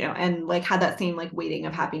 you know, and like had that same like weighting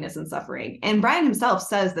of happiness and suffering. And Brian himself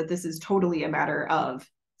says that this is totally a matter of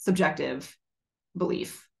subjective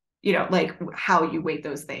belief, you know, like how you weight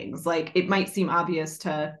those things. Like it might seem obvious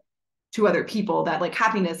to other people that like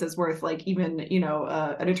happiness is worth like even, you know,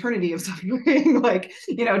 an eternity of suffering, like,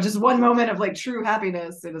 you know, just one moment of like true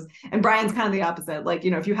happiness. It is, and Brian's kind of the opposite. Like,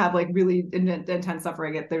 you know, if you have like really intense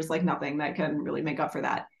suffering, there's like nothing that can really make up for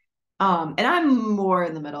that. And I'm more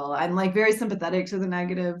in the middle. I'm like very sympathetic to the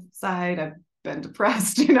negative side. I've been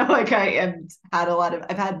depressed, you know, like I have had a lot of,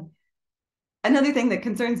 I've had another thing that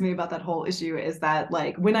concerns me about that whole issue is that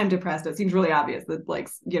like when I'm depressed, it seems really obvious that like,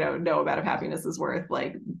 you know, no amount of happiness is worth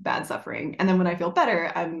like bad suffering. And then when I feel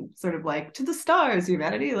better, I'm sort of like, to the stars,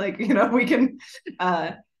 humanity, like, you know, we can,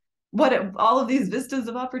 what all of these vistas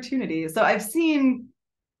of opportunity. So I've seen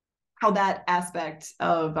how that aspect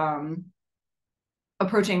of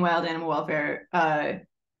approaching wild animal welfare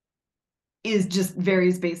is just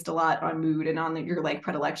varies based a lot on mood and on your like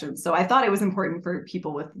predilections. So I thought it was important for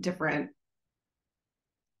people with different,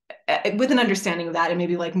 with an understanding of that and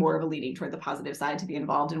maybe like more of a leaning toward the positive side to be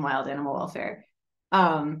involved in wild animal welfare.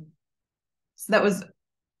 So that was,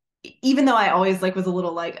 even though I always like was a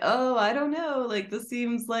little like, oh, I don't know, like this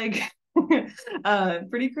seems like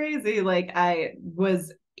pretty crazy. Like I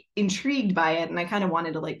was intrigued by it and I kind of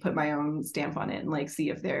wanted to like put my own stamp on it and like see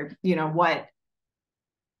if there, you know, what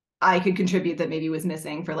I could contribute that maybe was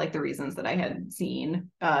missing for like the reasons that I had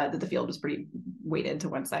seen that the field was pretty weighted to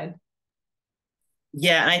one side.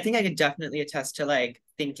 Yeah, and I think I could definitely attest to like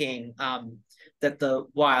thinking that the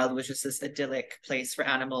wild was just this idyllic place for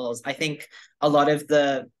animals. I think a lot of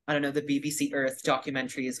the, I don't know, the BBC Earth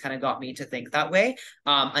documentaries kind of got me to think that way,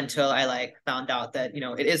 until I like found out that, you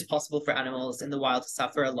know, it is possible for animals in the wild to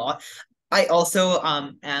suffer a lot. I also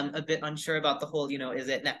am a bit unsure about the whole, you know, is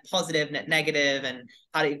it net positive, net negative, and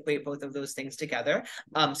how to equate both of those things together.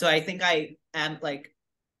 So I think I am like,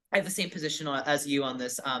 I have the same position as you on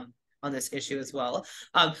this issue as well.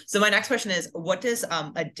 So my next question is, what does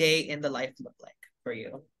a day in the life look like for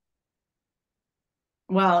you?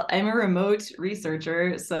 Well, I'm a remote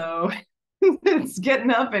researcher, so it's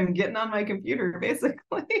getting up and getting on my computer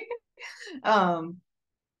basically. um,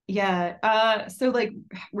 yeah. So like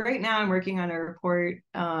right now I'm working on a report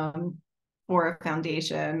for a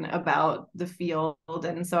foundation about the field.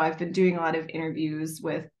 And so I've been doing a lot of interviews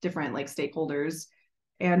with different like stakeholders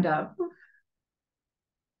and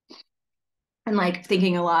like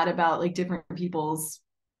thinking a lot about like different people's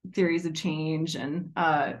theories of change and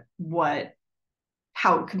what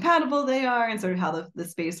how compatible they are and sort of how the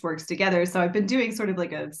space works together. So I've been doing sort of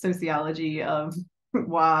like a sociology of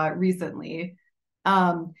WA recently.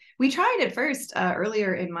 We tried at first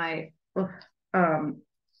earlier um,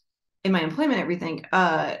 in my employment at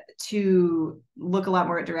ReThink to look a lot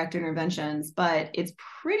more at direct interventions, but it's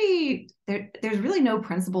pretty there's really no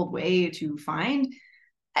principled way to find.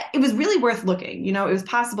 It was really worth looking. You know, it was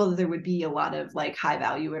possible that there would be a lot of like high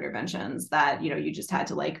value interventions that, you know, you just had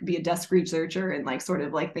to like be a desk researcher and like sort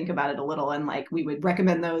of like think about it a little and like we would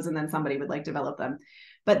recommend those and then somebody would like develop them.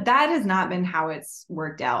 But that has not been how it's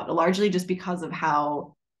worked out, largely just because of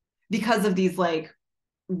these like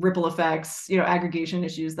ripple effects, you know, aggregation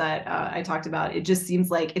issues that I talked about. It just seems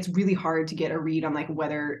like it's really hard to get a read on like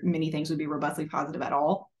whether many things would be robustly positive at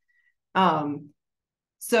all.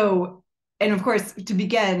 So, and of course, to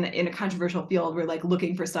begin in a controversial field, we're like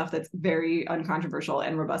looking for stuff that's very uncontroversial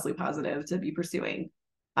and robustly positive to be pursuing.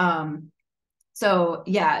 So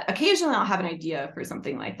yeah, occasionally I'll have an idea for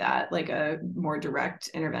something like that, like a more direct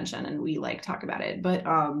intervention, and we like talk about it, but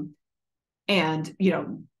and you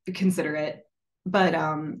know, consider it. But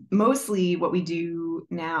mostly what we do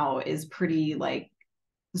now is pretty like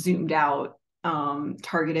zoomed out,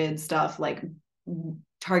 targeted stuff, like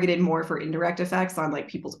targeted more for indirect effects on like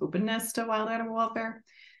people's openness to wild animal welfare.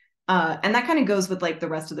 And that kind of goes with like the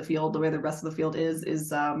rest of the field. The way the rest of the field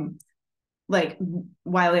is like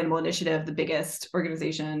Wild Animal Initiative, the biggest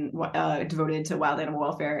organization devoted to wild animal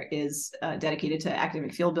welfare, is dedicated to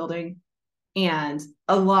academic field building. And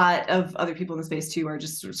a lot of other people in the space too are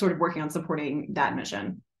just sort of working on supporting that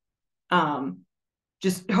mission.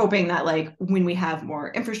 Just hoping that like when we have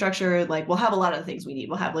more infrastructure, like we'll have a lot of the things we need.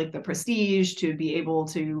 We'll have like the prestige to be able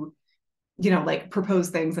to, you know, like propose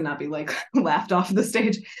things and not be like laughed off the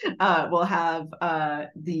stage. We'll have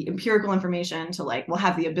the empirical information to like, we'll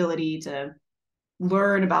have the ability to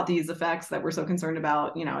learn about these effects that we're so concerned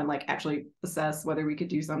about, you know, and like actually assess whether we could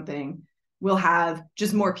do something. we'll have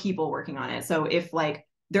just more people working on it. So if like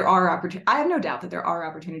there are opportunities, I have no doubt that there are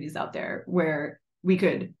opportunities out there where we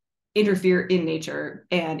could interfere in nature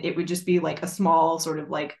and it would just be like a small sort of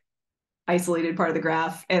like isolated part of the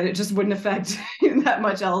graph and it just wouldn't affect that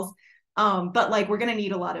much else. But like we're going to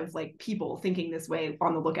need a lot of like people thinking this way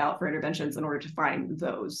on the lookout for interventions in order to find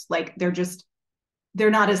those. Like they're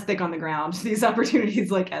not as thick on the ground, these opportunities,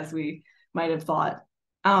 like as we might have thought.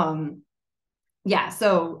 Yeah,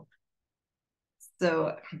 so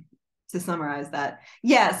to summarize that,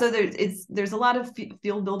 yeah, so there's a lot of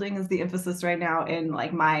field building is the emphasis right now in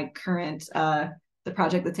like my current the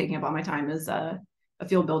project that's taking up all my time is a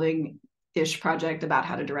field building ish project about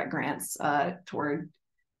how to direct grants toward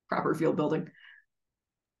proper field building.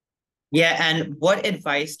 Yeah, and what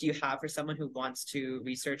advice do you have for someone who wants to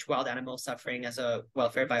research wild animal suffering as a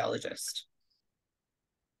welfare biologist?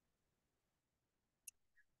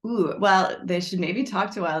 Ooh, well, they should maybe talk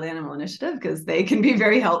to Wild Animal Initiative because they can be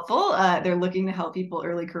very helpful. They're looking to help people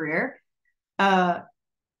early career.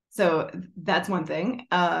 So that's one thing.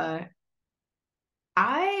 My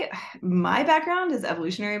background is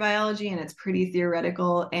evolutionary biology and it's pretty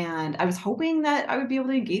theoretical. And I was hoping that I would be able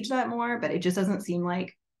to engage that more, but it just doesn't seem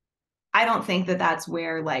like, I don't think that that's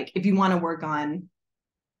where, like, if you want to work on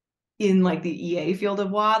in like the EA field of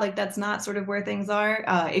WA, like that's not sort of where things are.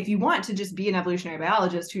 If you want to just be an evolutionary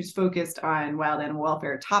biologist who's focused on wild animal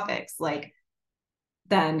welfare topics, like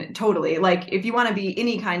then totally. Like if you want to be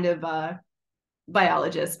any kind of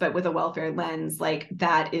biologist, but with a welfare lens, like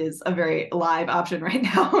that is a very live option right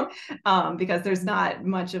now, because there's not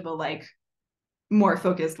much of a like more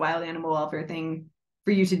focused wild animal welfare thing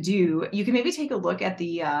for you to do. You can maybe take a look at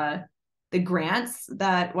the grants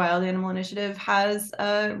that Wild Animal Initiative has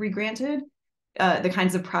regranted, the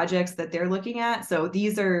kinds of projects that they're looking at. So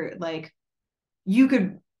these are like, you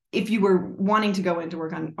could, if you were wanting to go into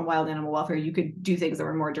work on wild animal welfare, you could do things that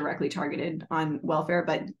were more directly targeted on welfare.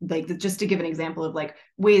 But like, just to give an example of like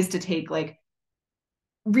ways to take like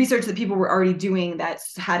research that people were already doing that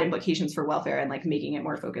had implications for welfare and like making it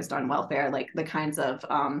more focused on welfare, like the kinds of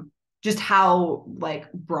just how like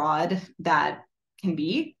broad that can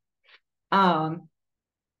be. Should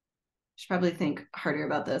probably think harder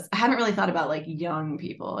about this. I haven't really thought about like young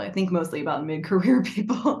people. I think mostly about mid-career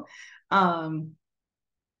people.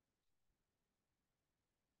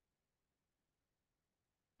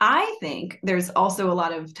 I think there's also a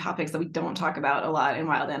lot of topics that we don't talk about a lot in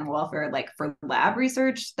wild animal welfare, like for lab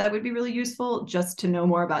research, that would be really useful just to know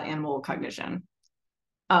more about animal cognition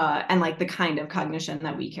and like the kind of cognition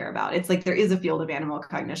that we care about. It's like there is a field of animal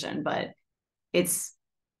cognition, but it's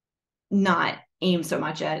not aimed so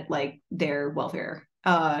much at like their welfare.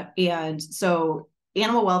 And so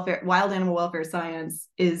animal welfare, wild animal welfare science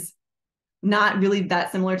is not really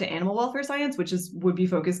that similar to animal welfare science, which would be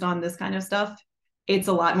focused on this kind of stuff. It's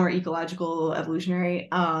a lot more ecological, evolutionary,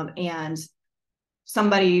 and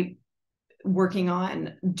somebody working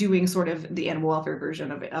on doing sort of the animal welfare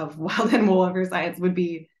version of wild animal welfare science would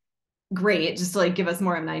be great, just to like give us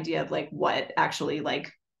more of an idea of like what actually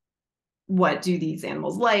like what do these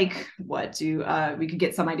animals like, what do we could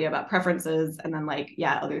get some idea about preferences, and then like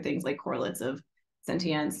yeah, other things like correlates of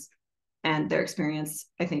sentience and their experience,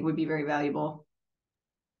 I think would be very valuable.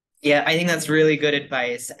 Yeah, I think that's really good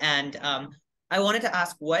advice. And I wanted to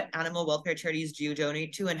ask, what animal welfare charities do you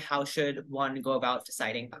donate to, and how should one go about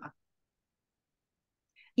deciding that?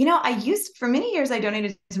 You know, for many years, I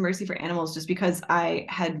donated to Mercy for Animals just because I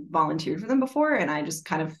had volunteered for them before and I just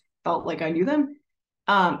kind of felt like I knew them.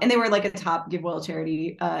 And they were like a top give well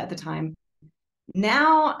charity at the time.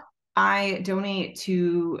 Now I donate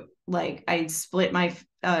to like, I split my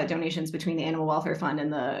donations between the Animal Welfare Fund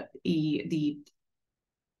and the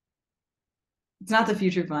it's not the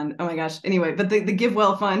Future Fund. Oh my gosh. Anyway, but the Give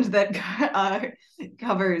Well Fund that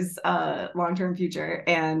covers long-term future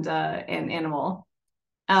and animal.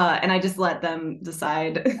 And I just let them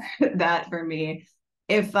decide that for me.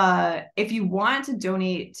 If you want to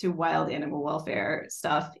donate to wild animal welfare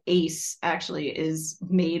stuff, ACE actually is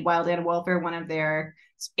made wild animal welfare one of their,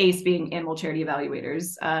 ACE being Animal Charity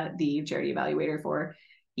Evaluators, the charity evaluator for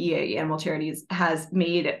EA animal charities, has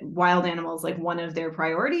made wild animals like one of their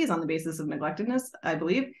priorities on the basis of neglectedness, I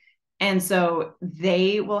believe. And so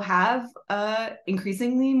they will have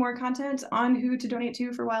increasingly more content on who to donate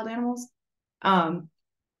to for wild animals.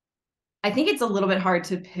 I think it's a little bit hard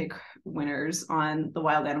to pick winners on the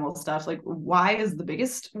wild animal stuff. Like, why is the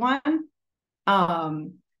biggest one?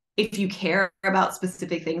 If you care about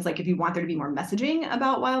specific things, like if you want there to be more messaging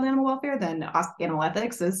about wild animal welfare, then animal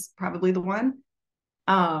ethics is probably the one.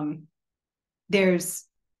 There's,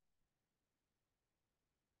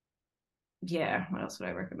 yeah, what else would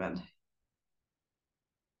I recommend?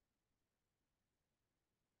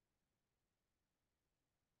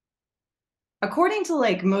 according to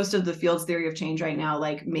like most of the field's theory of change right now,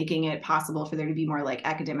 like making it possible for there to be more like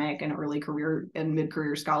academic and early career and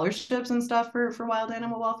mid-career scholarships and stuff for wild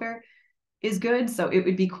animal welfare is good. So it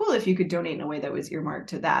would be cool if you could donate in a way that was earmarked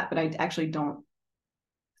to that, but I actually don't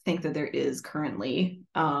think that there is currently.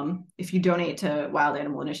 If you donate to Wild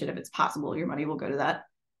Animal Initiative, it's possible your money will go to that.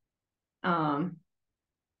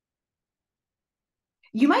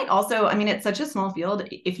 You might also, I mean, it's such a small field.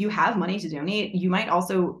 If you have money to donate, you might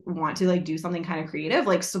also want to like do something kind of creative,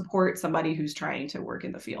 like support somebody who's trying to work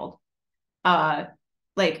in the field.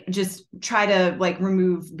 Like just try to like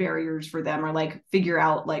remove barriers for them, or like figure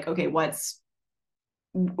out like, okay, what's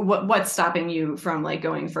stopping you from like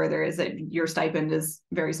going further? Is it your stipend is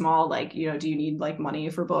very small? Like, you know, do you need like money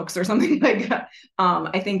for books or something like that?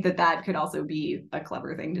 I think that could also be a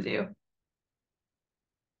clever thing to do.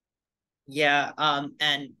 Yeah.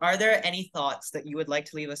 And are there any thoughts that you would like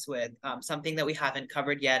to leave us with? Something that we haven't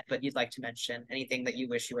covered yet, but you'd like to mention? Anything that you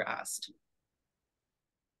wish you were asked?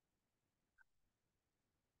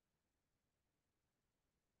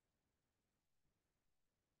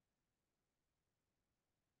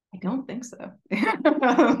 I don't think so.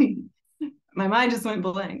 My mind just went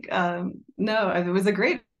blank. No, it was a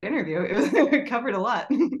great interview. It covered a lot.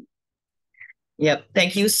 Yep.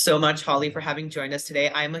 Thank you so much, Holly, for having joined us today.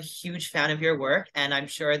 I'm a huge fan of your work, and I'm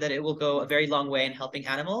sure that it will go a very long way in helping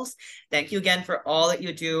animals. Thank you again for all that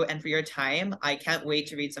you do and for your time. I can't wait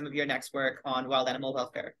to read some of your next work on wild animal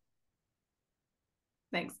welfare.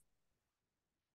 Thanks.